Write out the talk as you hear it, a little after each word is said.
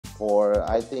for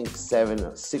I think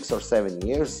 6 or 7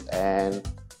 years, and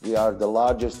we are the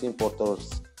largest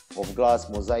importers of glass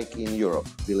mosaic in Europe,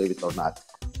 believe it or not.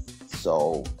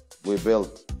 So we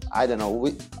built, I don't know,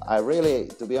 I really,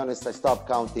 to be honest, I stopped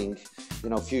counting,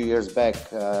 a few years back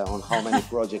on how many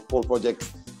pool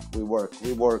projects we work.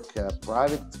 We work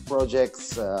private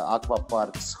projects, aqua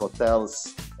parks,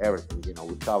 hotels, everything.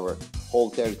 We cover whole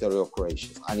territory of Croatia.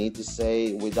 I need to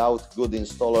say, without good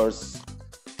installers,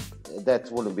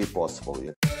 that wouldn't be possible.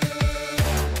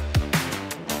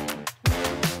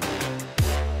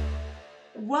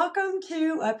 Welcome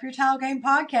to Up Your Tile Game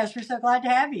podcast. We're so glad to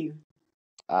have you.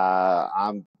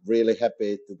 I'm really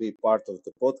happy to be part of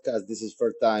the podcast. This is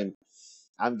first time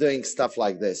I'm doing stuff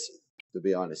like this, to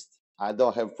be honest. I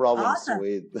don't have problems Awesome.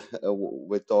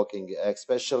 with talking,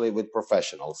 especially with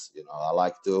professionals. I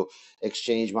like to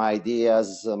exchange my ideas,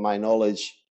 my knowledge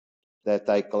that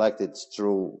I collected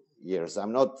through years.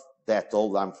 I'm not that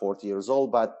old. I'm 40 years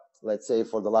old, but let's say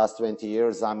for the last 20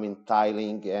 years, I'm in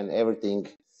tiling and everything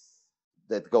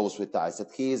that goes with tiles,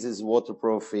 adhesives,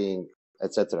 waterproofing,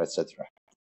 etc., etc.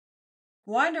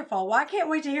 Wonderful. Well, I can't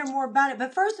wait to hear more about it.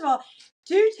 But first of all,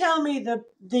 do tell me the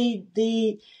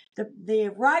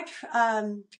right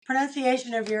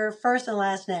pronunciation of your first and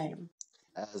last name.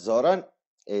 Zoran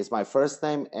is my first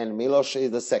name, and Milos is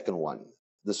the second one,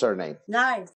 the surname.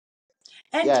 Nice.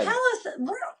 And Yeah. tell us,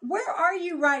 where are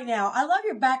you right now? I love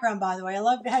your background, by the way. I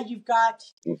love how you've got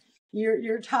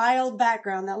your tile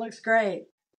background. That looks great.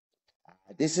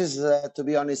 This is, to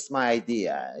be honest, my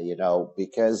idea,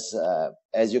 because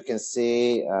as you can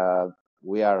see,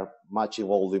 we are much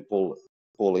involved in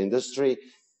pool industry.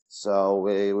 So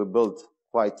we built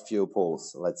quite few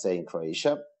pools, let's say in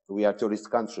Croatia. We are a tourist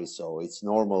country, so it's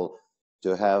normal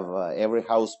to have every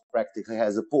house practically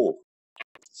has a pool.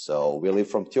 So we live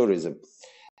from tourism.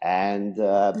 And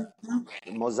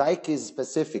mosaic is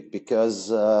specific because,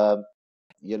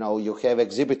 you have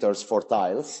exhibitors for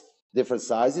tiles, different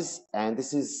sizes, and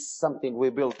this is something we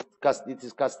built, it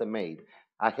is custom made.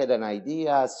 I had an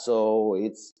idea, so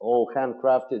it's all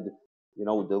handcrafted,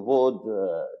 the wood,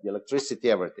 the electricity,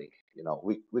 everything.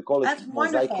 We call it That's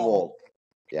mosaic wonderful. wall.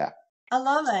 Yeah. I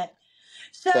love it.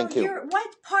 So Thank you. What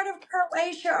part of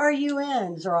Croatia are you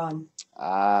in, Zoran?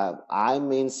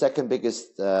 I'm in second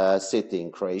biggest city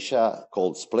in Croatia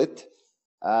called Split.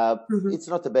 It's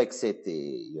not a big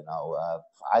city,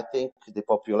 I think the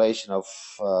population of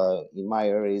in my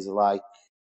area is like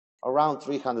around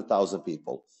 300,000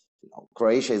 people.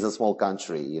 Croatia is a small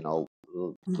country,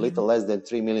 little less than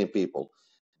 3 million people,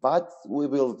 but we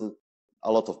build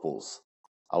a lot of pools,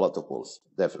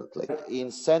 definitely.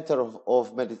 In center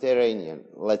of Mediterranean,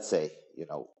 let's say,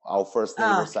 our first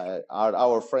neighbors are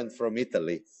our friend from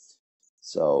Italy.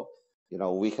 So,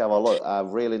 we have a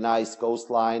really nice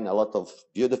coastline, a lot of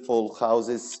beautiful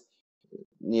houses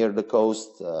near the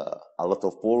coast, a lot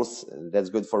of pools. And that's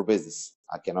good for business.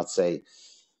 I cannot say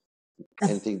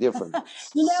anything different.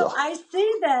 I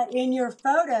see that in your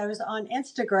photos on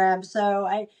Instagram, so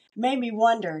it made me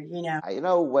wonder,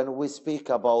 when we speak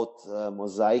about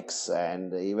mosaics,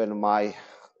 and even my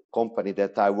company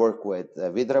that I work with,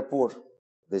 Vidrapur,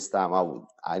 this time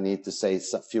I need to say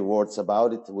a few words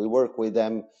about it. We work with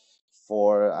them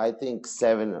for, I think,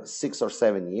 6 or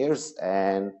 7 years,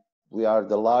 and we are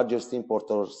the largest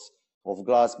importers of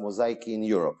glass mosaic in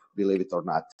Europe, believe it or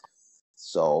not.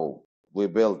 So we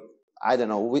built, I don't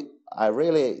know, I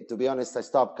really, to be honest, I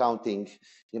stopped counting,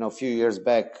 a few years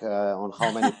back on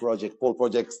how many pool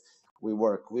projects we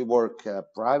work. We work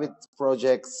private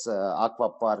projects, aqua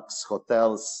parks,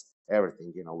 hotels,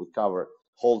 everything. We cover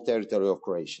whole territory of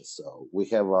Croatia. So we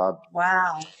have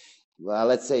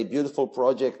let's say beautiful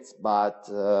projects, but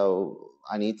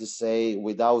I need to say,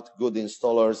 without good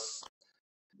installers,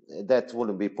 that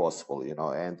wouldn't be possible.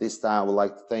 And this time I would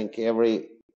like to thank every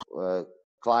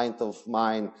client of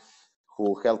mine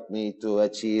who helped me to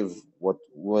achieve what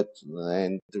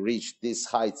and to reach these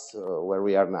heights where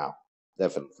we are now.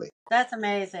 Definitely. That's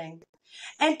amazing.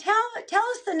 And tell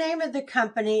us the name of the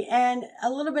company and a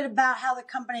little bit about how the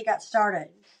company got started.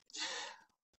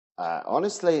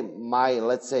 Honestly,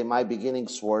 my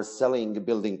beginnings were selling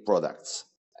building products,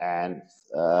 and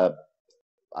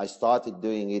I started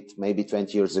doing it maybe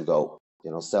 20 years ago.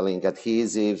 Selling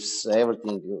adhesives,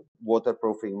 everything,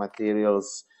 waterproofing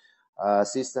materials,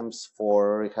 systems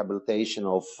for rehabilitation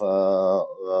of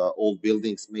old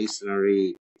buildings,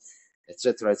 masonry,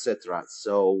 etc., etc.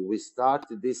 So we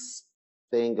started this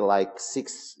thing like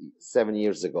 6-7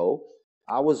 years ago.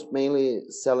 I was mainly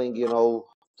selling,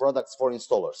 products for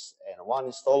installers, and one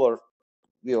installer,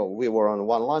 we were on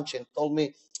one lunch and told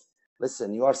me,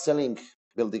 listen, you are selling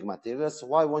building materials,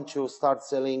 why won't you start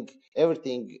selling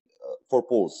everything for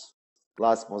pools,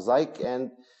 glass mosaic, and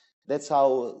that's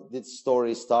how this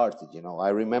story started. I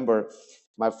remember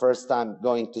my first time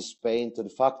going to Spain to the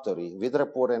factory with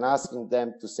Rapport and asking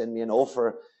them to send me an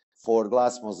offer for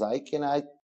glass mosaic, and I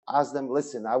asked them,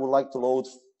 listen, I would like to load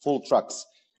full trucks.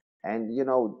 And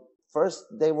first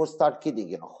they will start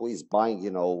kidding, who is buying,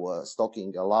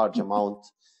 stocking a large amount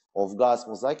of glass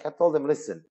mosaic. I told them,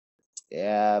 listen,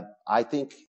 I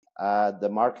think the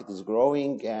market is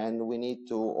growing and we need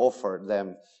to offer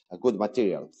them a good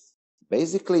material.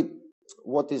 Basically,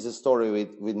 what is the story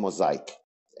with mosaic?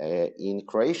 In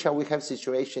Croatia, we have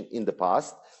situation in the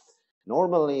past.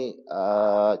 Normally,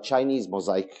 Chinese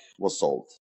mosaic was sold.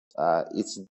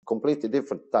 It's completely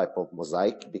different type of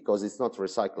mosaic because it's not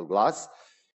recycled glass.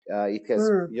 It has,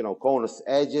 conus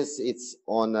edges. It's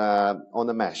on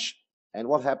a mesh. And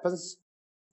what happens?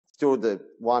 Through the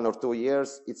 1 or 2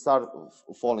 years, it started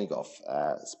falling off.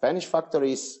 Spanish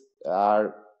factories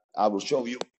are, I will show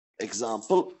you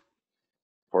example.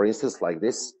 For instance, like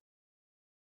this,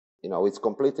 it's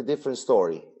completely different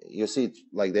story. You see it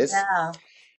like this.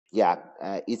 Yeah,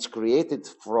 it's created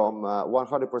from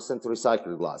 100%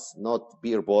 recycled glass, not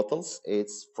beer bottles.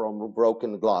 It's from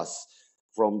broken glass,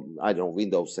 from, I don't know,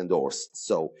 windows and doors.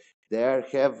 So they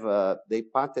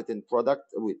patented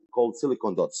product called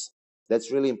silicone dots. That's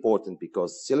really important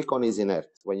because silicone is inert.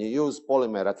 When you use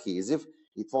polymer adhesive,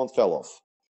 it won't fall off.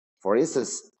 For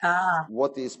instance,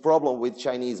 what is problem with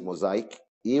Chinese mosaic,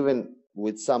 even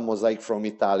with some mosaic from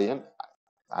Italian,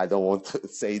 I don't want to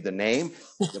say the name.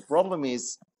 The problem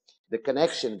is the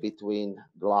connection between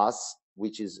glass,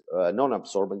 which is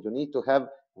non-absorbent. You need to have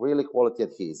really quality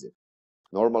adhesive.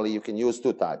 Normally, you can use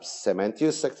 2 types,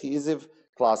 cementitious adhesive,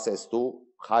 class S2,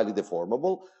 highly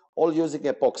deformable, all using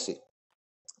epoxy.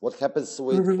 What happens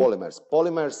with polymers?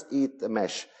 Polymers eat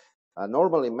mesh.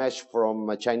 Normally, mesh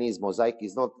from Chinese mosaic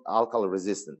is not alkali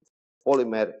resistant.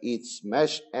 Polymer eats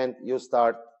mesh, and you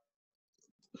start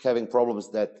having problems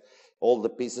that all the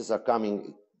pieces are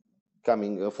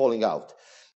falling out.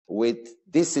 With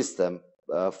this system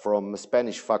from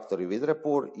Spanish factory with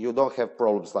Rapport, you don't have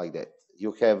problems like that.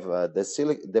 You have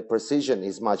the precision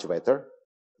is much better,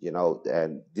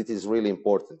 and this is really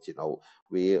important.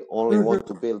 We only want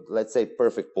to build, let's say,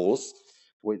 perfect pools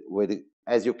with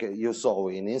as you saw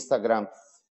in Instagram.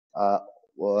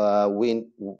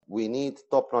 We need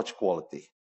top-notch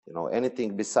quality.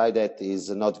 Anything beside that is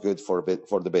not good for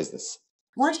the business.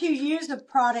 Once you use a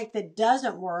product that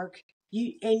doesn't work,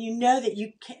 you know that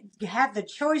you have the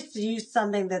choice to use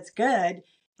something that's good.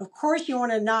 Of course, you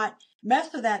want to not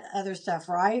mess with that other stuff,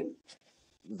 right?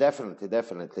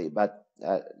 Definitely. But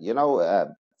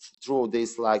through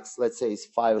this, like, let's say,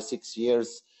 5 or 6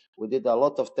 years, we did a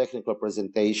lot of technical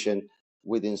presentation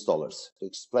with installers to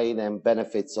explain them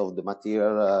benefits of the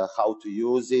material, how to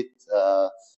use it,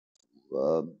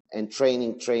 and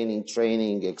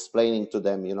training, explaining to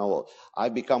them. I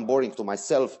become boring to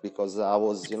myself because I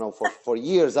was, for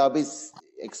years I've been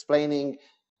explaining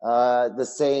the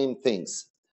same things.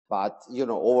 But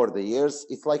over the years,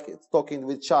 it's like talking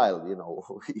with child.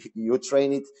 You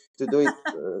train it to do it,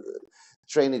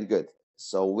 train it good.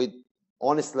 So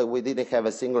honestly, we didn't have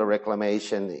a single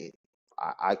reclamation.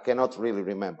 I cannot really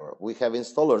remember. We have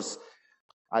installers.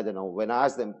 I don't know, when I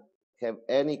ask them, have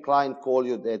any client call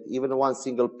you that even one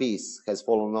single piece has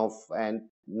fallen off? And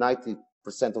 90%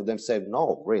 of them said,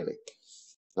 no, really.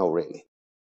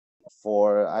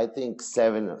 For, I think,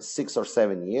 6 or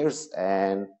 7 years,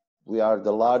 and we are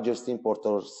the largest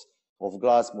importers of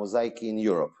glass mosaic in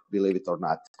Europe, believe it or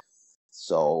not.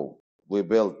 So we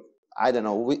built, I don't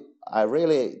know,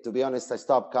 to be honest, I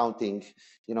stopped counting,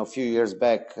 a few years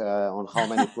back on how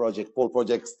many pool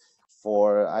projects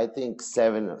for, I think,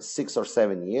 6 or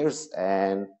 7 years,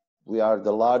 and we are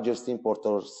the largest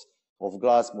importers of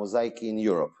glass mosaic in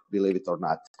Europe, believe it or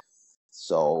not.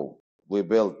 So we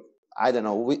built, I don't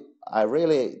know,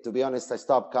 to be honest, I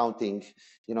stopped counting,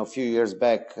 a few years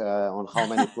back on how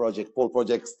many pool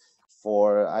projects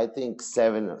for, I think,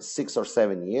 6 or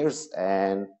 7 years,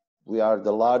 and we are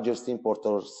the largest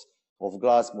importers of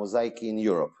glass mosaic in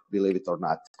Europe, believe it or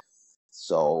not.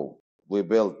 So we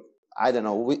built, I don't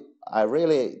know,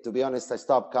 to be honest, I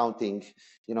stopped counting,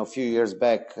 a few years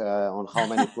back on how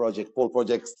many pool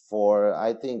projects for,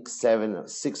 I think,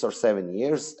 6 or 7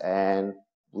 years, and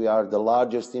we are the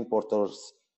largest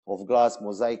importers of glass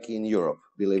mosaic in Europe,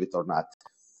 believe it or not.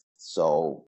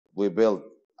 So we built,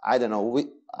 I don't know,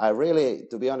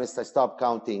 to be honest, I stopped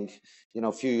counting,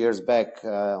 a few years back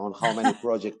on how many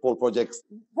pool projects.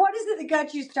 What is it that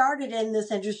got you started in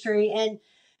this industry? And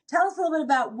tell us a little bit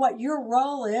about what your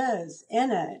role is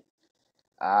in it.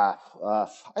 I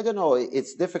don't know.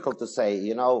 It's difficult to say.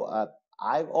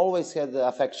 I've always had the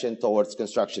affection towards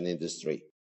construction industry.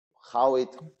 How it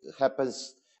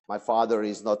happens, my father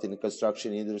is not in the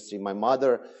construction industry. My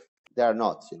mother, they are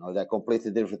not. They're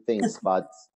completely different things. But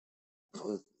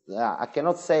I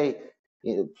cannot say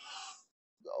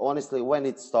honestly when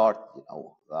it started.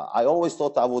 I always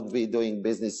thought I would be doing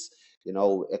business,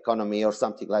 economy or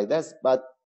something like this. But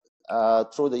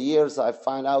through the years, I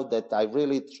find out that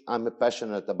I'm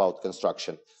passionate about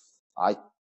construction. I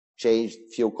changed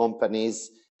few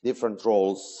companies, different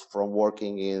roles, from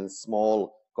working in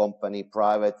small company,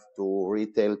 private, to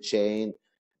retail chain,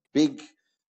 big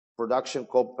production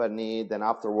company. Then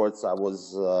afterwards, I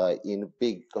was in a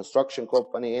big construction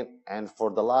company, and for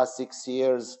the last 6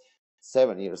 years,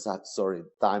 7 years, sorry,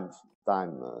 time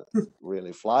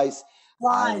really flies.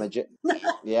 I'm Lies. a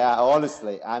yeah,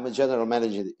 honestly, I'm a general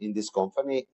manager in this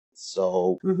company,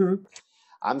 so Mm-hmm.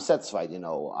 I'm satisfied.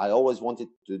 I always wanted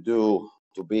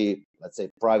to be, let's say,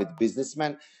 private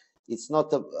businessman. It's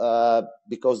not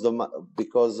because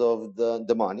of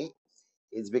the money.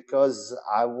 It's because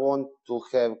I want to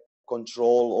have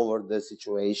control over the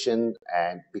situation,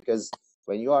 and because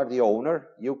when you are the owner,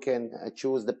 you can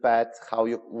choose the path how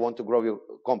you want to grow your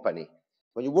company.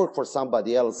 When you work for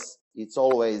somebody else, it's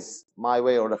always my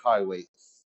way or the highway.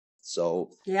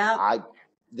 So Yeah. I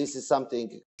this is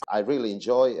something I really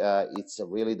enjoy. It's a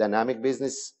really dynamic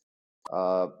business.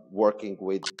 Working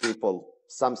with people,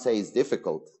 some say it's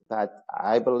difficult, but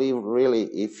I believe really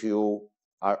if you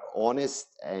are honest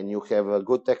and you have a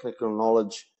good technical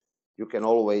knowledge, you can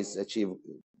always achieve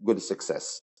good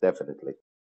success. Definitely.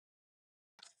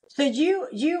 So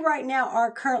you right now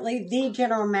are currently the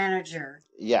general manager,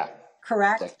 Yeah.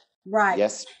 correct? Right.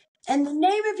 Yes. And the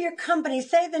name of your company,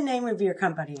 say the name of your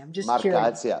company. I'm just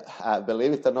curious. Markacija,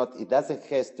 believe it or not, it doesn't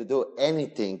have to do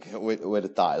anything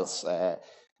with tiles.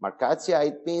 Markacija,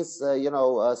 it means,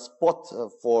 a spot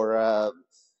for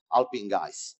Alpine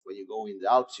guys. When you go in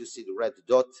the Alps, you see the red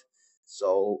dot.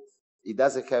 So it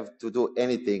doesn't have to do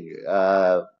anything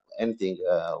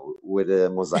with a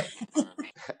mosaic.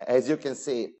 As you can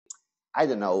see, I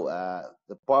don't know,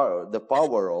 the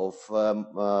power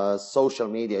of social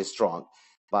media is strong,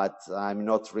 but I'm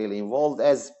not really involved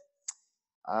as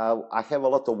I have a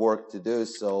lot of work to do,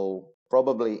 so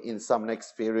probably in some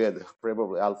next period,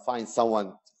 probably I'll find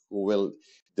someone who will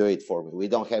do it for me. We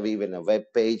don't have even a web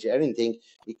page, anything,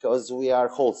 because we are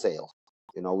wholesale.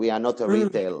 We are not a Mm.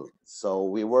 retail, so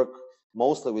we work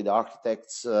mostly with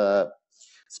architects,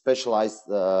 specialized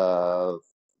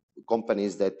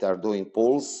companies that are doing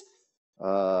pools,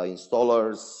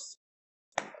 installers,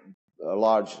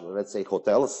 large, let's say,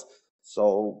 hotels.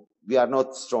 So we are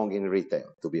not strong in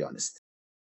retail, to be honest.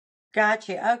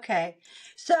 Gotcha. Okay.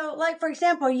 So, like for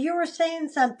example, you were saying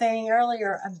something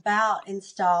earlier about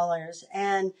installers,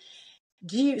 and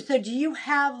do you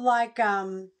have like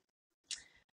a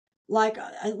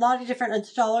lot of different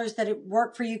installers that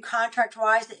work for you contract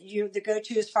wise that the go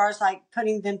to as far as like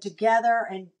putting them together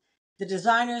and the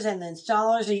designers and the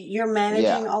installers, you're Yeah.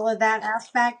 managing all of that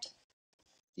aspect?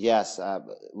 Yes,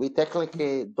 we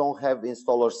technically don't have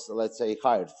installers, let's say,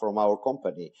 hired from our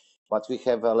company, but we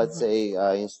have, let's Mhm. say,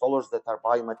 installers that are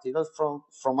buying materials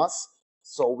from us.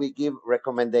 So we give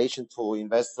recommendation to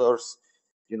investors,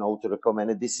 to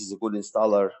recommend this is a good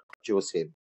installer, choose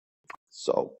him.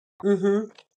 So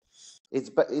Mhm.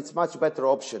 it's much better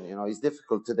option. It's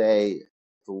difficult today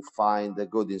to find the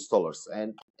good installers, and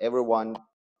everyone.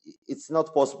 It's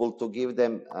not possible to give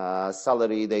them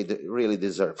salary they really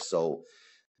deserve. So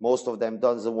most of them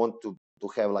doesn't want to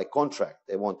have like contract.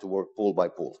 They want to work pool by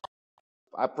pool.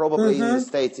 I probably Mhm.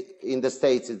 in the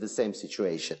states is the same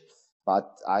situation, but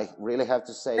I really have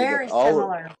to say that Very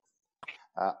similar.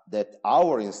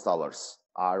 our installers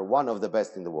are one of the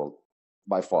best in the world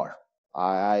by far.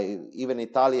 Even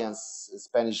Italians,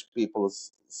 Spanish people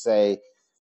say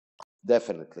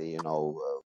definitely.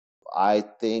 I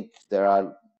think there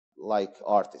are like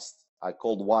artists. I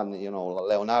called one,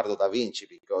 Leonardo da Vinci,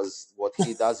 because what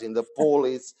he does in the pool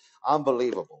is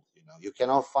unbelievable. You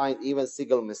cannot find even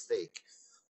single mistake.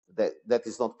 That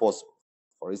is not possible.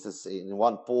 For instance, in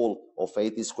one pool of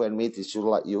 80 square meters, you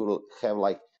will have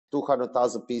like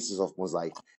 200,000 pieces of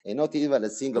mosaic, and not even a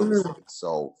single Mm. mistake.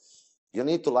 So you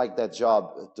need to like that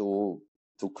job to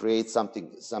create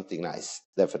something nice.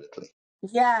 Definitely.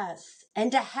 Yes.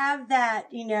 And to have that,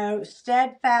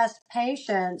 steadfast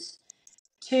patience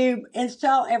to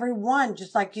install every one,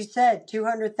 just like you said,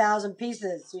 200,000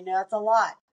 pieces, that's a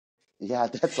lot. Yeah,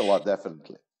 that's a lot.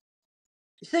 Definitely.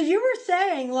 So you were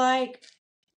saying, like,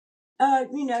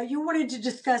 you wanted to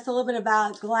discuss a little bit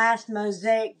about glass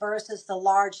mosaic versus the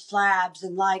large slabs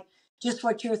and, like, just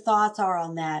what your thoughts are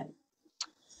on that.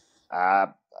 Uh,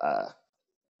 uh,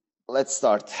 let's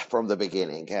start from the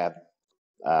beginning.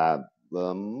 The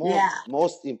Yeah.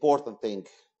 most important thing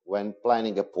when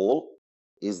planning a pool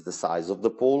is the size of the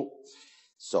pool.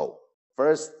 So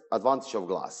first, advantage of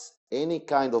glass. Any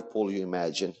kind of pool you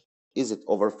imagine, is it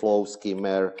overflow,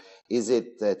 skimmer, is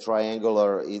it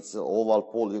triangular, it's an oval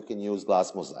pool, you can use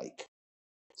glass mosaic.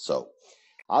 So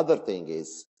other thing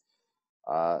is,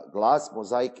 glass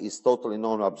mosaic is totally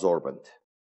non-absorbent.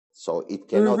 So it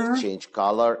cannot change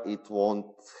color, it won't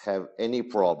have any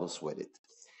problems with it.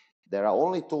 There are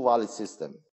only two valid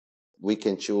systems. We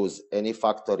can choose any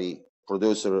factory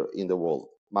producer in the world.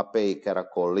 Mapei,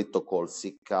 Caracol, Litocol,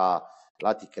 Sika,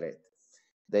 Laticret.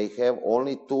 They have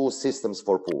only two systems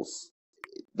for pools.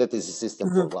 That is a system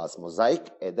for glass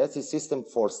mosaic, and that's a system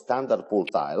for standard pool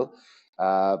tile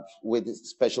with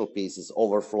special pieces,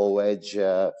 overflow edge,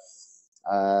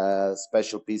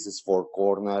 special pieces for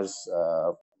corners.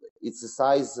 It's a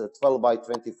size 12 by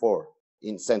 24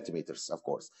 in centimeters, of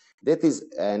course. That is,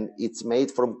 and it's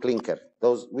made from clinker.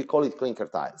 Those, we call it clinker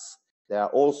tiles. They are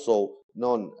also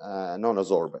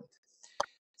non-absorbent.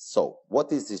 So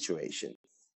what is the situation?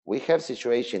 We have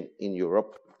situation in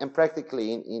Europe and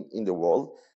practically in the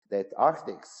world that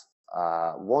architects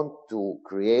want to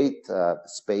create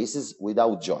spaces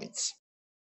without joints.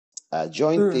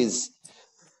 Joint is,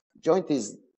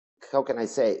 how can I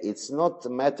say, it's not a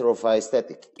matter of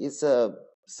aesthetic. It's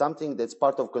something that's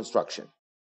part of construction.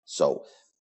 So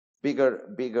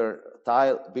bigger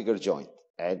tile, bigger joint.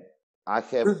 And I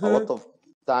have a lot of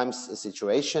times a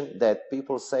situation that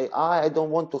people say, I don't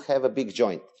want to have a big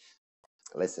joint.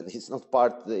 Listen, it's not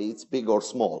part, it's big or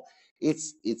small.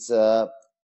 It's a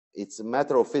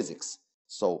matter of physics.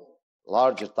 So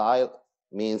larger tile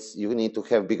means you need to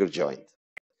have bigger joint.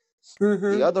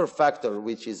 The other factor,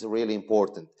 which is really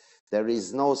important, there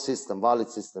is no system, valid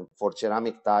system for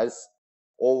ceramic tiles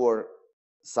over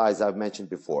size I've mentioned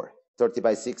before, 30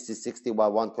 by 60, 60 by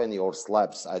 120, or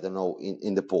slabs, I don't know,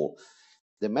 in the pool.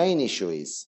 The main issue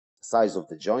is size of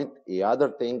the joint. The other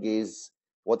thing is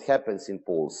what happens in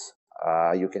pools.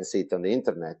 You can see it on the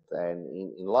internet and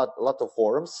in a lot of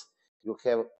forums, you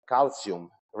have calcium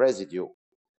residue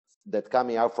that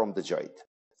coming out from the joint.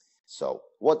 So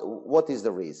what is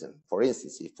the reason? For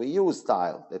instance, if we use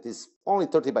tile that is only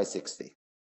 30 by 60,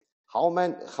 how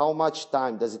much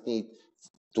time does it need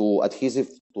to adhesive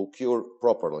to cure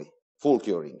properly, full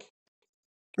curing?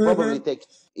 Probably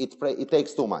it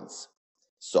takes 2 months.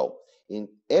 So in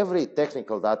every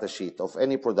technical data sheet of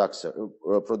any producer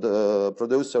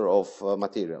of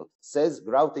material says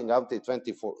grouting after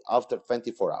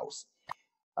 24 hours.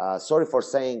 Sorry for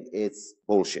saying it's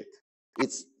bullshit.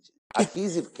 It's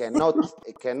adhesive cannot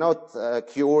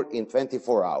cure in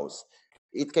 24 hours.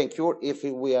 It can cure if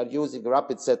we are using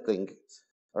rapid settling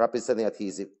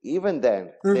adhesive. Even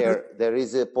then, there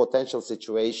is a potential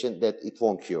situation that it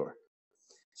won't cure.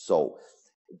 So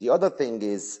the other thing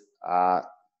is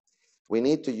we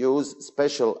need to use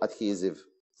special adhesive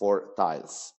for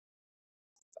tiles,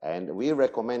 and we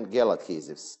recommend gel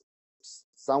adhesives.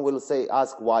 Some will say,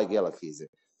 ask why gel adhesive.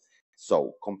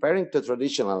 So comparing to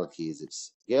traditional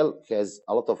adhesives, gel has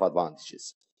a lot of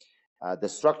advantages. The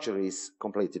structure is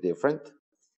completely different.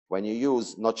 When you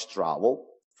use notch trowel,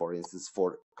 for instance,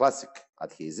 for classic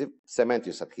adhesive,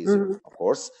 cementitious adhesive, of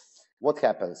course, what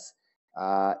happens?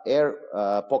 Air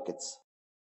pockets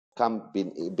come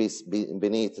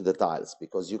beneath the tiles,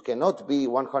 because you cannot be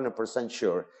 100%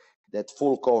 sure that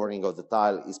full covering of the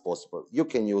tile is possible. You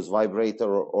can use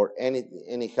vibrator or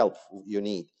any help you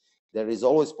need. There is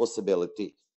always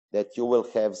possibility that you will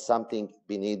have something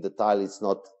beneath the tile. It's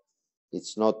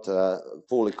not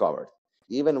fully covered,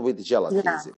 even with gel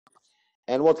adhesive.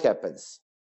 And what happens?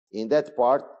 In that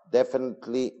part,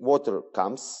 definitely water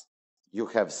comes, you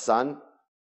have sun,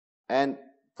 and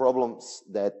problems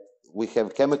that we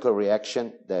have chemical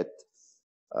reaction that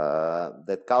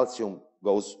calcium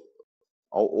goes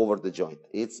over the joint.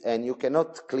 And you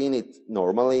cannot clean it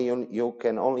normally. You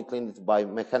can only clean it by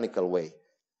mechanical way.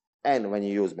 And when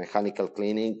you use mechanical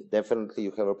cleaning, definitely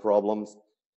you have a problems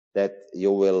that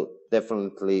you will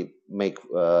definitely make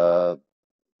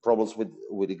problems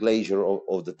with the glazier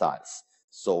of the tiles.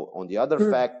 So on the other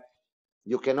fact,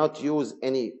 you cannot use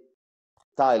any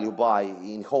tile you buy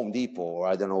in Home Depot, or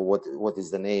I don't know what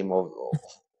is the name of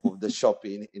the shop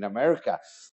in America.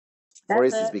 For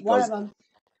instance, because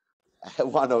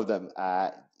one of them,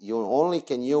 you only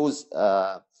can use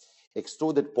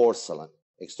extruded porcelain.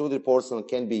 Extruded porcelain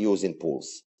can be used in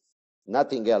pools.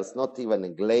 Nothing else, not even a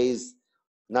glaze,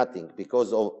 nothing,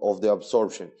 because of the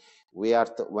absorption.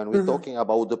 When we're talking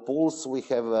about the pools, we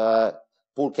have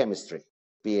pool chemistry,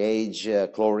 pH,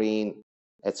 chlorine,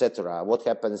 etc. What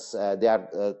happens?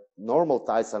 Normal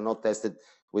tiles are not tested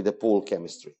with the pool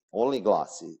chemistry. Only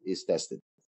glass is tested.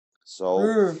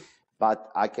 So,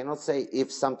 but I cannot say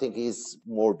if something is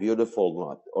more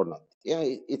beautiful or not. Yeah,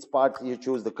 it's part you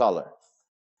choose the color.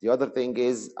 The other thing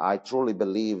is, I truly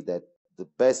believe that the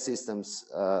best systems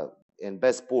and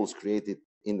best pools created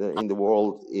in the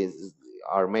world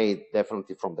are made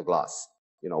definitely from the glass.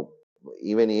 You know,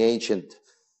 even in ancient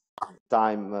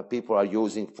time, people are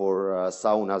using for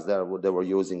saunas they were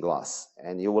using glass,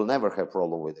 and you will never have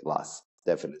problem with glass.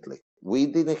 Definitely, we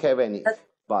didn't have any,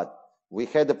 but we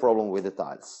had a problem with the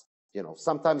tiles. You know,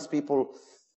 sometimes people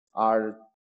are,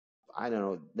 I don't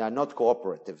know, they're not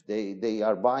cooperative. They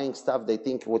are buying stuff, they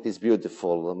think what is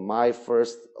beautiful. My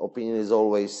first opinion is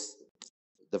always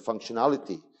the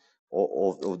functionality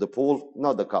of the pool,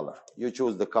 not the color. You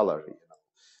choose the color. You know.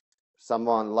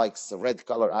 Someone likes a red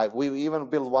color. We even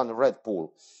built one red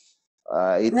pool.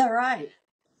 Is that right?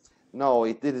 No,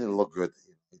 it didn't look good.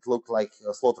 It looked like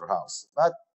a slaughterhouse.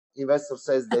 But investor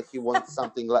says that he wants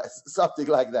something like something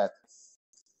like that.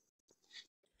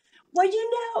 Well,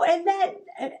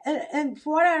 and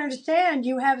from what I understand,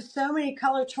 you have so many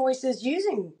color choices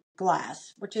using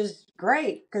glass, which is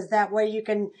great because that way you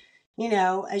can,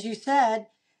 as you said,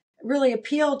 really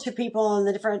appeal to people in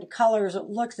the different colors or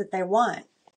looks that they want.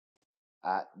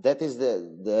 That is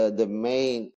the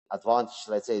main advantage,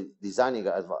 let's say,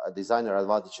 designer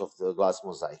advantage of the glass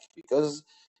mosaic, because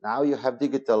now you have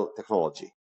digital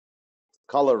technology.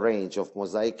 Color range of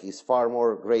mosaic is far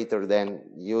more greater than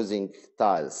using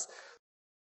tiles.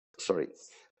 Sorry,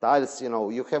 tiles,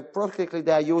 you have practically,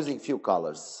 they are using few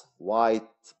colors: white,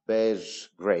 beige,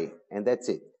 gray, and that's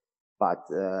it. But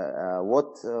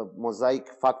what mosaic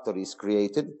factory is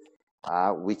created,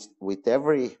 with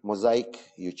every mosaic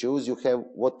you choose, you have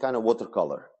what kind of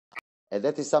watercolor. And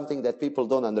that is something that people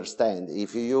don't understand.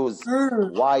 If you use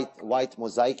white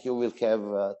mosaic, you will have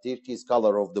turquoise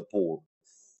color of the pool.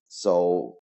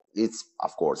 So it's,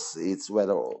 of course, it's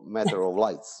matter of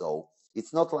light. So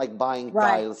it's not like buying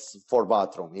tiles for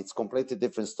bathroom. It's completely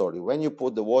different story. When you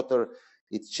put the water,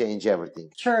 it change everything.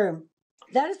 True.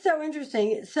 That is so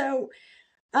interesting. So,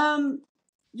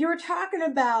 you were talking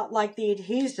about like the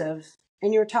adhesives,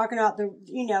 and you were talking about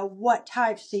what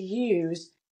types to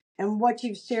use and what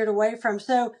you've steered away from.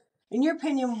 So, in your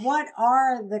opinion, what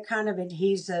are the kind of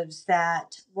adhesives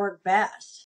that work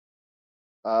best?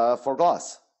 For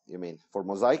glass, you mean for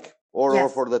mosaic or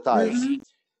for the tiles?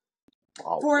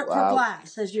 For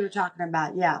glass, as you were talking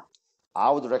about, yeah. I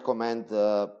would recommend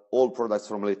all products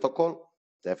from Litocol.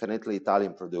 Definitely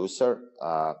Italian producer,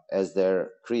 as their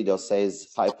credo says,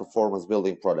 high performance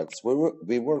building products.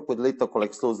 We work with Litocol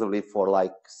exclusively for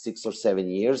like 6 or 7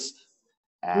 years,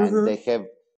 and they have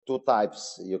two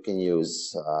types you can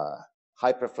use.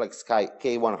 Hyperflex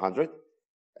K100,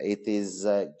 it is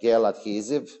gel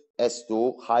adhesive,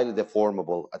 S2, highly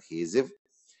deformable adhesive,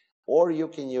 or you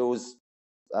can use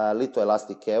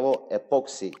Lithoelastic Evo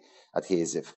epoxy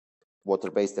adhesive,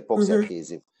 water-based epoxy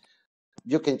adhesive.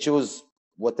 You can choose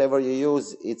whatever you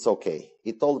use, it's okay.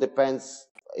 It all depends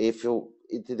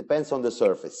it depends on the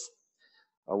surface.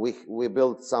 We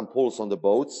build some pools on the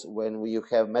boats when you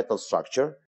have metal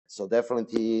structure. So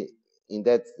definitely in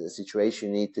that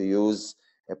situation, you need to use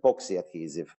epoxy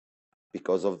adhesive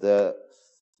because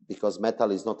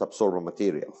metal is not absorbent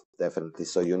material, definitely.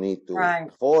 So you need to,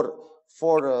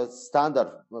 for a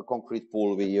standard concrete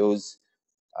pool, we use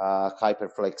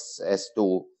Hyperflex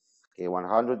S2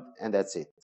 K100, and that's it.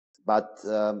 But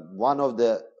one of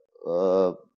the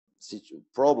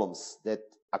problems that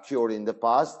occurred in the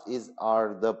past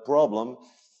are the problem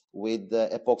with the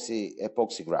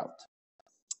epoxy grout.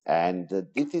 And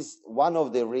this is one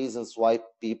of the reasons why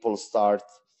people start,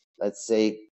 let's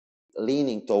say,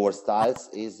 leaning towards tiles,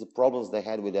 is the problems they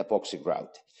had with epoxy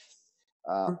grout.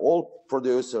 All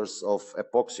producers of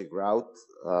epoxy grout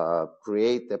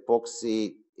create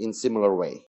epoxy in similar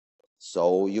way.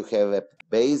 So you have a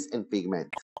base and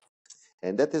pigment.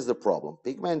 And that is the problem.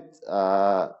 Pigment,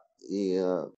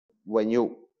 when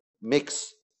you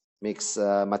mix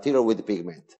material with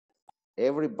pigment,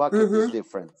 every bucket is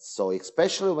different. So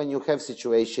especially when you have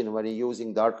situation when you're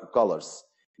using darker colors,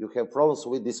 you have problems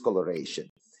with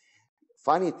discoloration.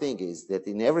 Funny thing is that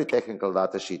in every technical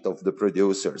data sheet of the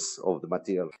producers of the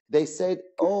material, they said,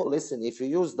 oh, listen, if you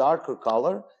use darker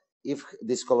color, if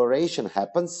discoloration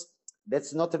happens,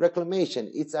 that's not a reclamation,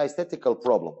 it's an aesthetical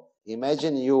problem.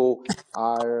 Imagine you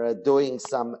are doing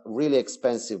some really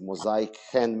expensive mosaic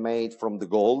handmade from the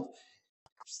gold.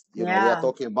 We are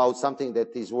talking about something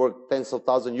that is worth tens of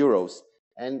thousands of euros,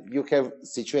 and you have a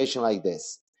situation like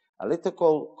this.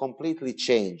 Litocol completely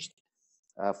changed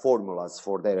formulas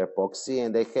for their epoxy,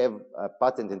 and they have a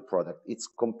patented product. It's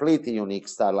completely unique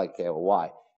Starlight KO.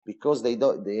 Why? Because the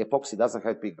epoxy doesn't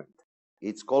have pigment.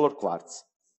 It's colored quartz,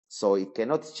 so it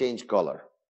cannot change color.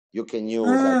 You can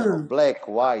use, I don't know, black,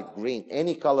 white, green,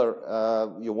 any color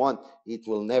you want. It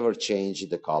will never change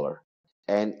the color.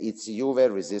 And it's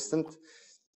UV resistant,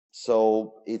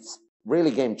 so it's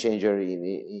really game changer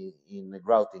in the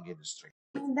grouting industry.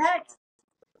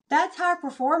 That's high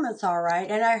performance, all right.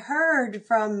 And I heard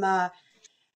from the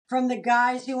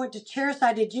guys who went to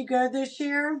Chairside. Did you go this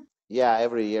year? Yeah,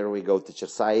 every year we go to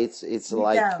Chersai. It's You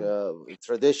like go.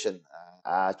 tradition.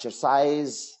 Chersai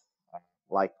is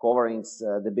like covering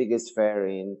the biggest fair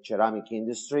in ceramic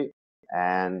industry,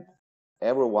 and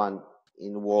everyone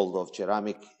in the world of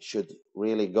ceramic should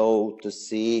really go to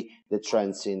see the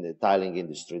trends in the tiling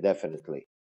industry. Definitely,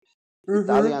 Mm-hmm.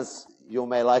 Italians, you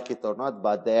may like it or not,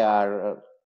 but they are,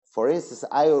 for instance,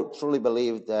 I truly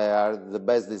believe they are the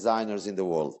best designers in the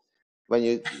world. When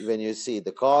you see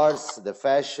the cars, the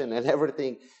fashion, and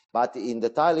everything, but in the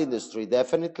tile industry,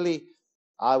 definitely,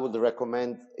 I would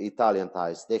recommend Italian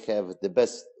tiles. They have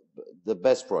the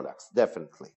best products,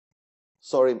 definitely.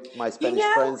 Sorry, my You Spanish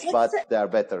know, friends, it's but they are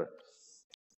better.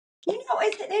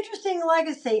 it's an interesting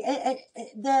legacy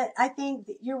that I think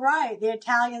that you're right. The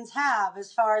Italians have,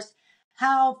 as far as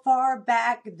how far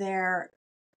back their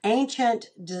ancient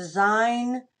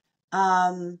design,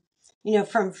 um,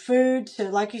 from food to,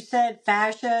 like you said,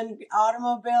 fashion,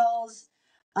 automobiles,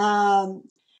 um,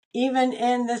 even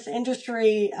in this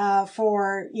industry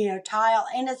for tile.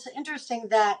 And it's interesting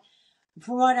that,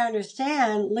 from what I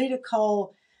understand, Lita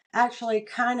Cole actually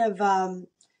kind of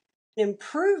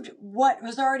improved what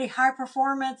was already high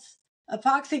performance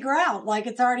epoxy grout. Like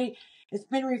it's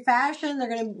been refashioned. They're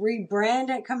going to rebrand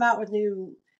it, come out with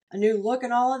a new look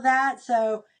and all of that.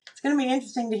 So it's going to be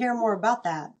interesting to hear more about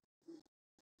that.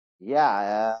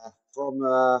 Yeah, from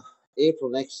April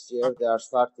next year, they are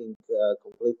starting a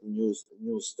completely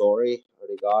new story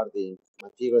regarding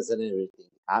materials and everything.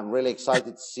 I'm really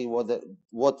excited to see what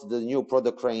the new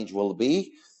product range will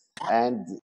be, and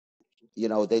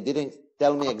they didn't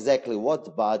tell me exactly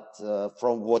what, but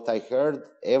from what I heard,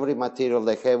 every material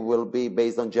they have will be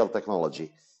based on gel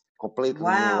technology, completely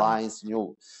new Wow. lines,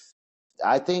 new.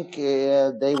 I think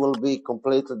they will be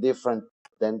completely different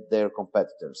than their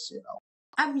competitors.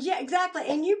 Yeah, exactly.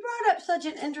 And you brought up such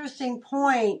an interesting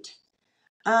point.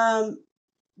 Um,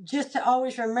 just to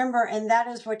always remember, and that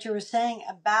is what you were saying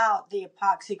about the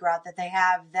epoxy grout that they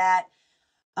have, that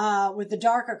with the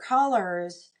darker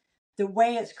colors, the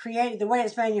way it's created, the way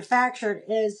it's manufactured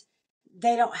is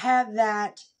they don't have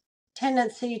that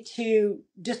tendency to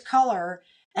discolor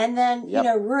and then,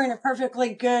 Yep. ruin a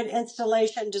perfectly good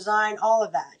installation design, all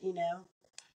of that.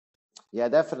 Yeah,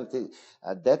 definitely.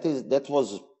 That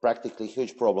was practically a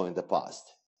huge problem in the past.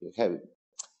 You have,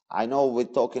 I know, we're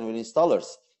talking with installers.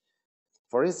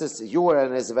 For instance, you are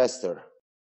an investor.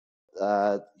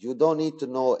 You don't need to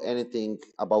know anything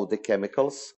about the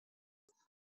chemicals,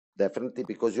 definitely,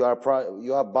 because you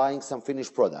are buying some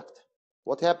finished product.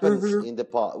 What happens Mm-hmm. in the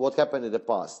past? What happened in the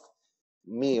past?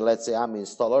 Me, let's say I'm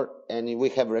installer, and we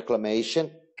have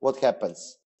reclamation. What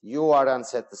happens? You are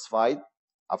unsatisfied.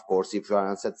 Of course, if you are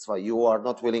unsatisfied, you are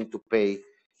not willing to pay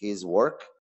his work.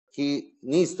 He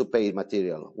needs to pay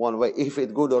material one way. If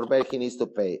it's good or bad, he needs to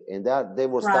pay, and they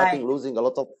were starting Right. losing a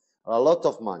lot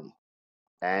of money.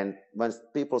 And when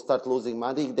people start losing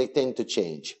money, they tend to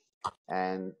change.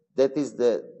 And that is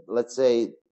let's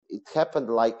say, it happened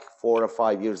like 4 or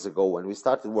 5 years ago when we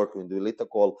started working with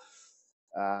Litacol.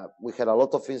 We had a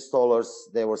lot of installers.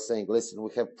 They were saying, listen,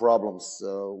 we have problems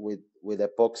with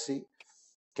epoxy.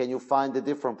 Can you find a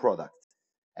different product?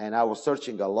 And I was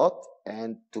searching a lot.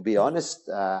 And to be honest,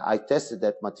 I tested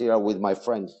that material with my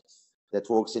friend that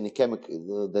works in a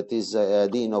chemical, that is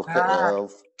dean of, Ah,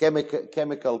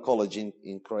 chemical college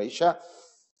in Croatia.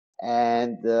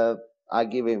 And I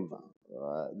give him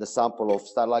the sample of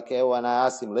Starlight KO, and I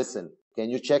asked him, listen, can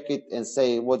you check it and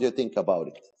say, what do you think about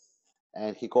it?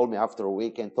 And he called me after a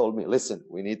week and told me, listen,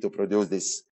 we need to produce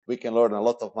this. We can learn a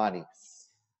lot of money.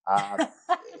 Uh,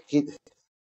 he,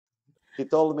 he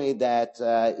told me that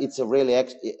it's a really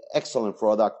excellent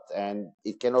product and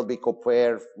it cannot be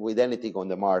compared with anything on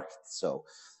the market. So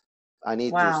I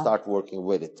need to wow. start working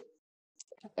with it.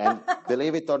 And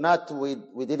believe it or not, we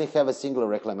didn't have a single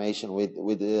reclamation with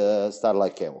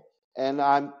Starlight Cable. And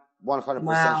I'm 100%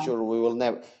 Wow. sure we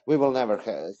will never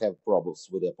have problems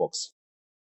with epoxy.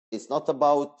 It's not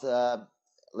about,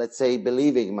 let's say,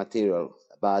 believing material,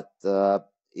 but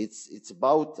it's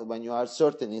about, when you are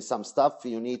certain in some stuff,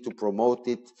 you need to promote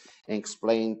it and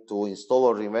explain to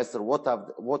installer or investor what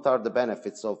are the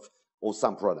benefits of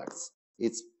some products.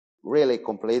 it's really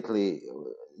completely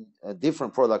a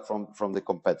different product from the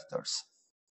competitors.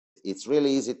 It's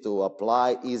really easy to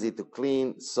apply, easy to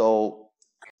clean. So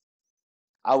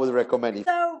I would recommend it.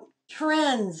 So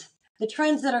the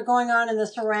trends that are going on in the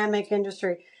ceramic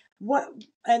industry, what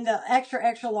and the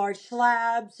extra large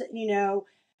slabs,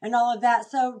 and all of that.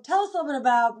 So tell us a little bit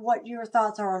about what your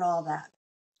thoughts are on all that.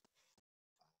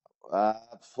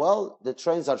 Well, the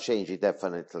trends are changing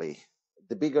definitely.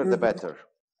 The bigger, the Mm-hmm. better,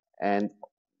 and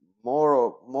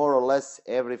more or less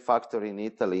every factory in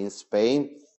Italy, in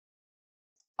Spain,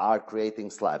 are creating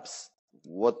slabs.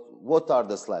 What are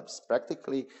the slabs?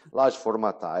 Practically large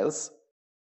format tiles,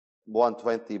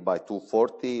 120 by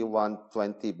 240,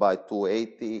 120 by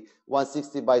 280,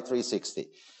 160 by 360.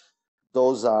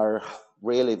 Those are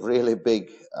really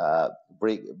big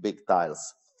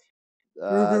tiles.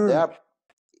 Uh, they Mm-hmm. are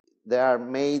they are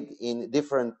made in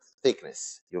different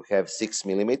thickness. You have 6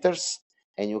 millimeters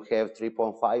and you have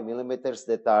 3.5 millimeters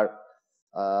that are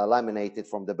laminated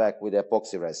from the back with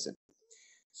epoxy resin.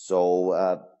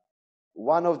 So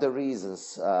one of the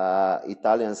reasons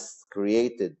Italians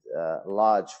created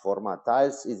large format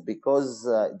tiles is because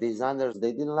designers,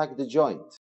 they didn't like the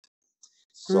joint.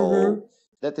 Mm-hmm. So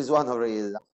that is one of the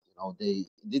reasons.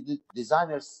 The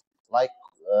designers like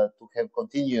to have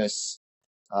continuous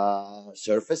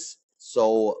surface.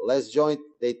 So less joint,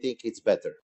 they think it's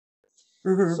better.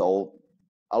 Mm-hmm. So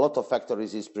a lot of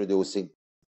factories is producing.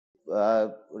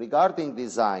 Regarding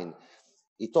design,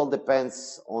 it all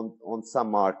depends on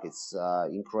some markets.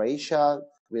 In Croatia,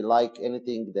 we like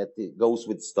anything that goes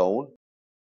with stone.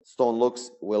 Stone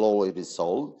looks will always be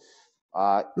sold.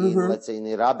 In, Mm-hmm. let's say, in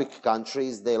Arabic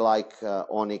countries, they like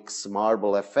onyx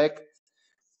marble effect.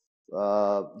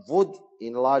 Wood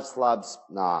in large slabs,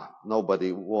 nah,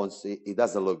 nobody wants it. It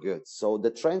doesn't look good. So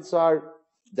the trends are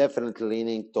definitely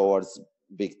leaning towards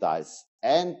big tiles.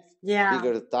 And Yeah.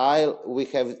 bigger tile, we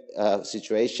have a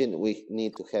situation, we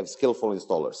need to have skillful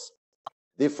installers.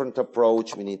 Different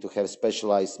approach. We need to have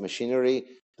specialized machinery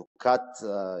to cut,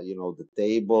 the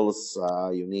tables.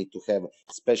 You need to have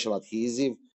special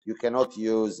adhesive. You cannot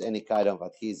use any kind of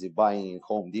adhesive buying in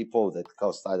Home Depot that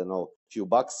costs, I don't know, few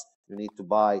bucks. You need to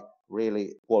buy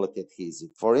really quality adhesive.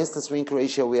 For instance, in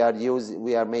Croatia, we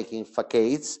are making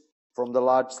facades from the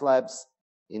large slabs.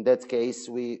 In that case,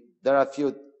 there are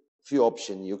few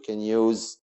options. You can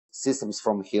use systems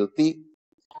from Hilti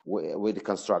with the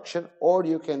construction, or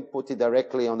you can put it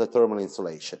directly on the thermal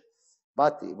insulation.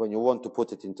 But when you want to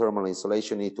put it in thermal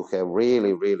insulation, you need to have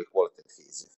really quality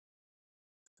adhesive.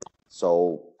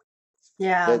 So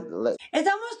Yeah. that, It's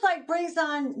almost like brings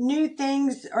on new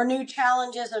things or new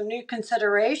challenges or new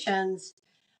considerations,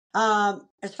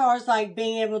 as far as like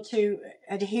being able to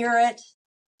adhere it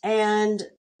and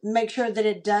make sure that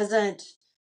it doesn't,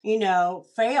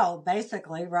 fail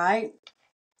basically, right?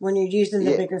 When you're using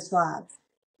the yeah, bigger slabs.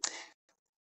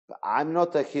 I'm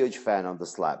not a huge fan of the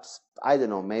slabs. I don't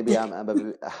know. Maybe I'm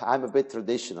a bit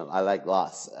traditional. I like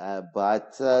glass,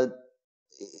 but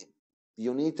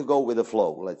you need to go with the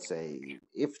flow. Let's say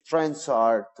if trends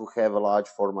are to have a large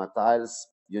format tiles,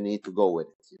 you need to go with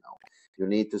it. You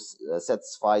need to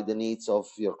satisfy the needs of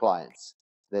your clients.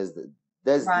 That's the,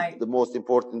 that's Right. the most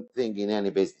important thing in any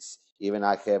business. Even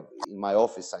I have in my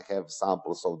office, I have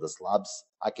samples of the slabs.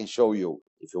 I can show you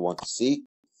if you want to see.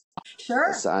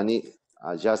 Sure. So I need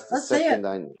just a Let's see second.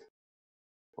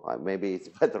 it. Maybe it's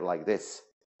better like this.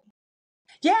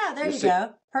 Yeah, there You you see?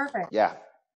 go. Perfect. Yeah,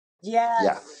 yeah.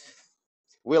 Yes.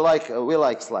 We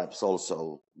like slabs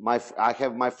also. I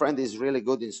have my friend is really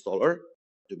good installer,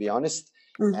 to be honest,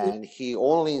 Hmm. and he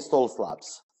only installs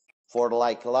slabs for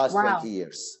like last Wow. 20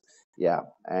 years. Yeah,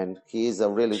 and he is a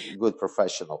really good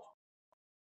professional,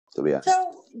 to be honest.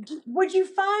 So would you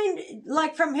find,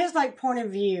 like, from his like point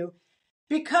of view,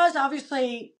 because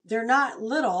obviously they're not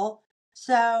little,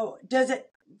 so does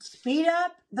it speed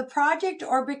up the project,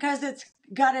 or because it's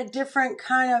got a different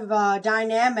kind of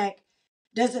dynamic,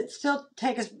 does it still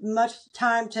take as much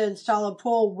time to install a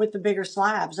pool with the bigger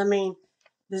slabs? I mean,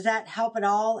 does that help at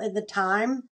all in the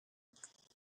time?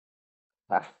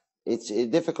 Ah, it's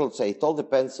difficult to say. It all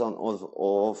depends of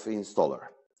installer.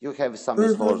 You have some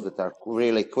installers Mm-hmm. that are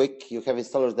really quick. You have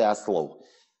installers that are slow.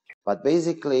 But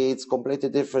basically, it's completely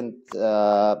different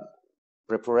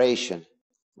preparation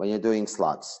when you're doing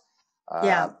slabs. Uh,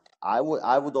 Yeah. I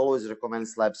would always recommend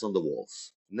slabs on the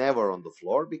walls, never on the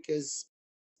floor, because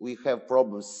we have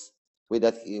problems with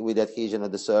adhesion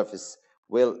at the surface.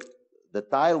 Will the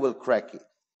tile will crack it?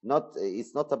 Not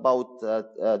it's not about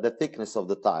the thickness of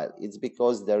the tile. It's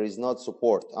because there is not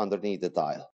support underneath the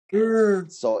tile.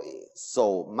 Mm.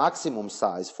 So maximum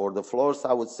size for the floors,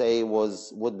 I would say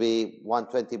would be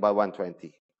 120 by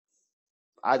 120.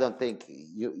 I don't think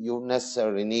you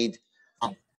necessarily need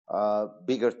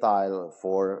bigger tile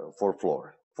for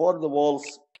floor. For the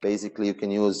walls, basically you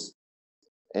can use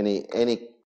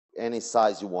any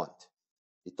size you want.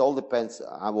 It all depends.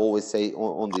 I always say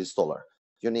on the installer.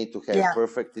 You need to have Yeah.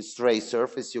 perfectly straight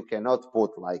surface. You cannot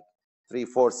put like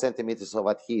 3-4 centimeters of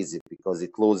adhesive because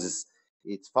it loses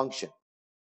its function.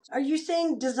 Are you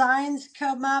seeing designs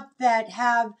come up that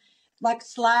have like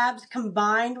slabs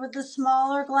combined with the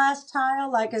smaller glass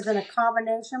tile, like as in a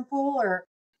combination pool, or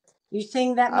you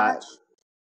seeing that Uh, much?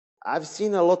 I've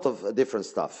seen a lot of different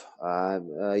stuff.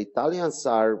 Italians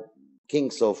are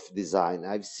kings of design.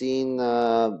 I've seen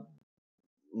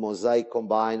mosaic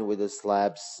combined with the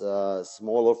slabs,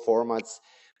 smaller formats.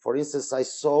 For instance, I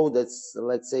saw that,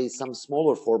 let's say, some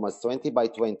smaller formats, 20 by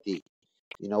 20,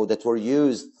 that were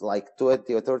used like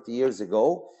 20 or 30 years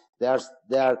ago. They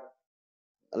are,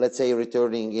 let's say,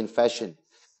 returning in fashion.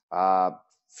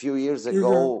 Few years Mm-hmm.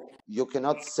 ago, you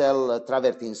cannot sell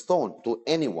travertine stone to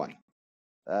anyone.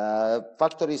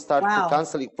 Factories start to Wow.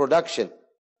 canceling production.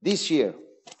 This year,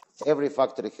 every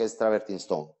factory has travertine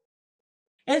stone.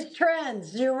 It's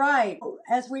trends. You're right.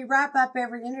 As we wrap up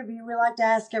every interview, we like to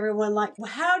ask everyone, like,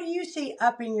 how do you see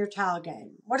upping your tile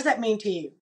game? What does that mean to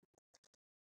you?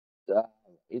 Uh,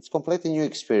 it's completely new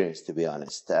experience, to be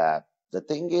honest. The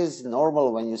thing is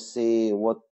normal when you see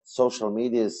what social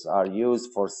medias are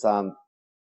used for some,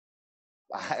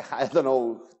 I don't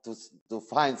know, to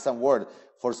find some word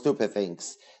for stupid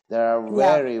things. There are Yeah.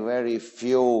 very, very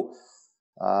few,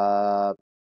 uh,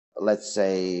 let's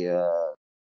say,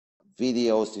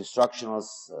 videos, instructionals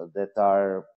that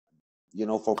are,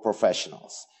 for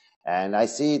professionals. And I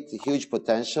see it huge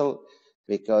potential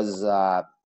because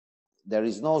there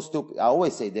is no stupid, I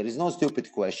always say there is no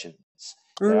stupid questions.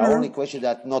 There are only Mm-hmm. questions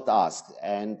that not asked.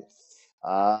 And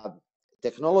uh,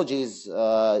 technology is,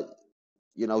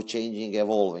 changing,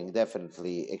 evolving,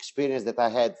 definitely. Experience that I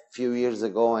had a few years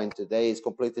ago and today is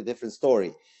completely different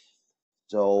story.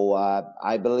 So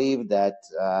I believe that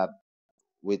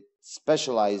with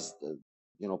specialized,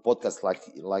 podcasts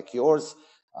like yours,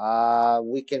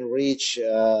 we can reach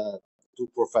to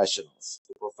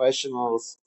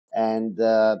professionals, and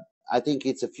I think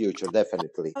it's a future,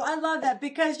 definitely. I love that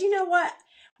because you know what?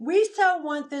 We so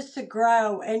want this to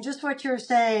grow, and just what you're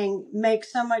saying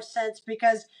makes so much sense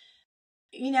because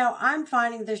I'm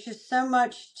finding there's just so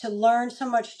much to learn, so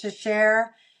much to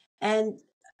share. And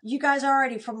you guys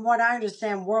already, from what I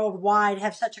understand, worldwide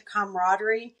have such a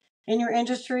camaraderie in your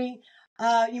industry.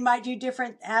 You might do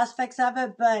different aspects of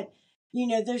it, but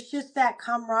there's just that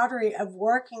camaraderie of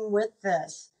working with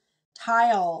this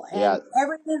tile Yeah, and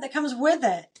everything that comes with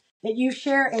it that you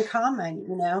share in common.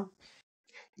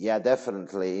 yeah,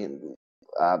 definitely.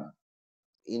 uh,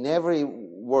 in every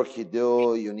work you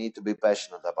do, you need to be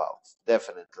passionate about,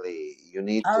 definitely. You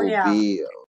need Oh, to yeah. be,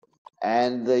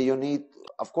 and you need,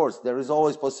 of course, there is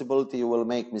always possibility you will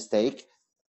make mistake,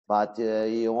 but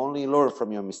you only learn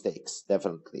from your mistakes,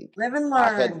 definitely. Live and i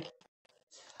had learn.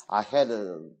 I had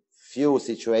a few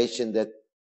situations that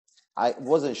I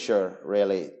wasn't sure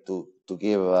really to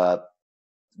give a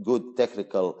good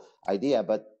technical idea,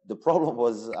 but the problem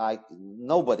was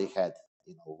nobody had.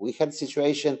 We had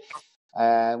situation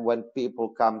when people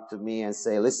come to me and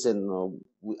say, "Listen,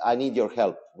 I need your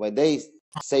help." When they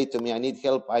say to me, "I need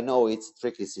help," I know it's a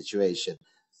tricky situation,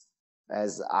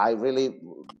 as I really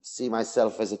see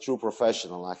myself as a true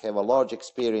professional. I have a large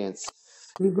experience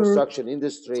in Mm-hmm. construction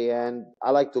industry, and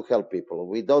I like to help people.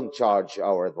 We don't charge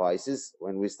our advices.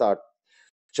 When we start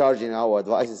charging our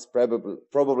advices,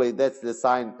 probably that's the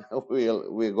sign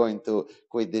we're going to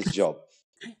quit this job.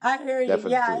 I hear you.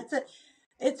 Yeah, Definitely.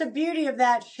 it's a beauty of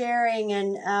that sharing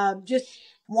and just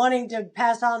wanting to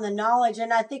pass on the knowledge.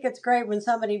 And I think it's great when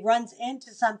somebody runs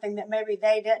into something that maybe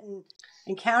they didn't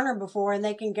encounter before, and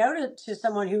they can go to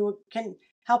someone who can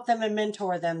help them and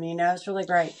mentor them. It's really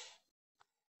great.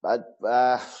 But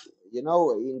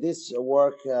in this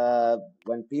work,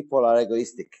 when people are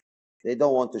egoistic, they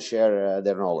don't want to share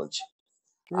their knowledge.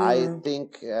 Mm.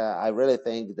 I really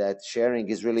think that sharing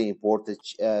is really important.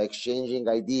 Exchanging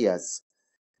ideas,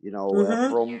 Mm-hmm.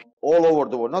 from all over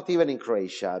the world, not even in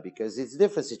Croatia, because it's a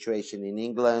different situation in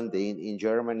England, in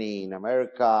Germany, in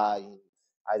America, I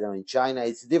don't know, in China.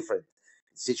 It's a different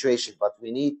situation, but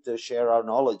we need to share our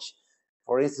knowledge.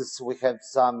 For instance, we have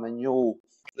some new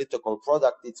lithocal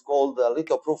product. It's called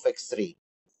Lithoproof X3.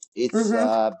 It's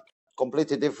Mm-hmm.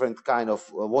 completely different kind of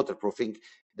waterproofing.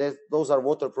 Those are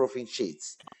waterproofing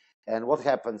sheets. And what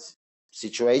happens?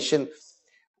 Situation,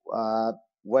 uh,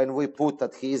 when we put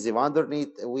adhesive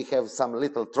underneath, we have some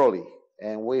little trolley,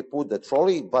 and we put the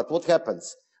trolley. But what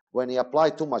happens when you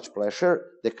apply too much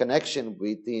pressure, the connection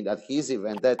between adhesive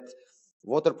and that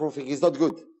waterproofing is not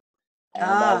good. And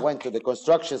I went to the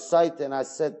construction site and I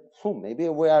said, maybe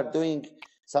we are doing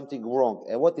something wrong.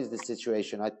 And what is the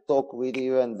situation? I talked with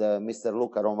even Mr.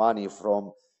 Luca Romani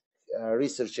from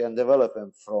research and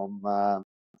development from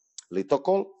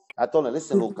Litocol. I told him,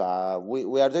 listen, Luca,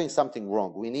 we are doing something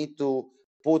wrong. We need to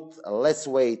put less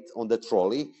weight on the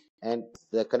trolley and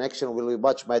the connection will be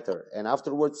much better. And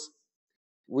afterwards,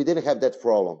 we didn't have that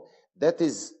problem. That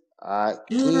is a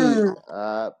key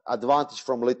advantage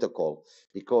from Litocol,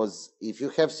 because if you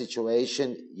have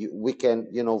situation, we can,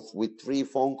 with 3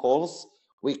 phone calls,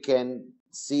 we can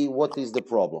see what is the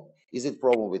problem. Is it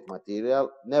problem with material?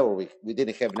 Never, we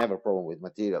didn't have never problem with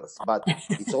materials, but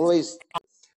it's always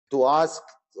to ask,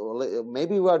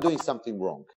 maybe we are doing something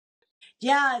wrong.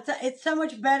 Yeah, it's so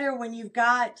much better when you've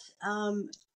got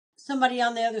somebody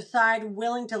on the other side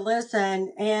willing to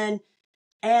listen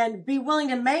and be willing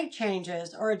to make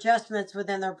changes or adjustments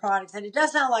within their products. And it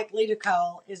does sound like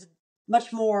Lidocol is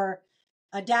much more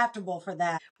adaptable for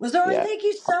that. Well, Zoran, thank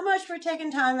you so much for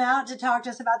taking time out to talk to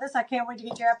us about this. I can't wait to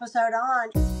get your episode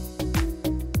on.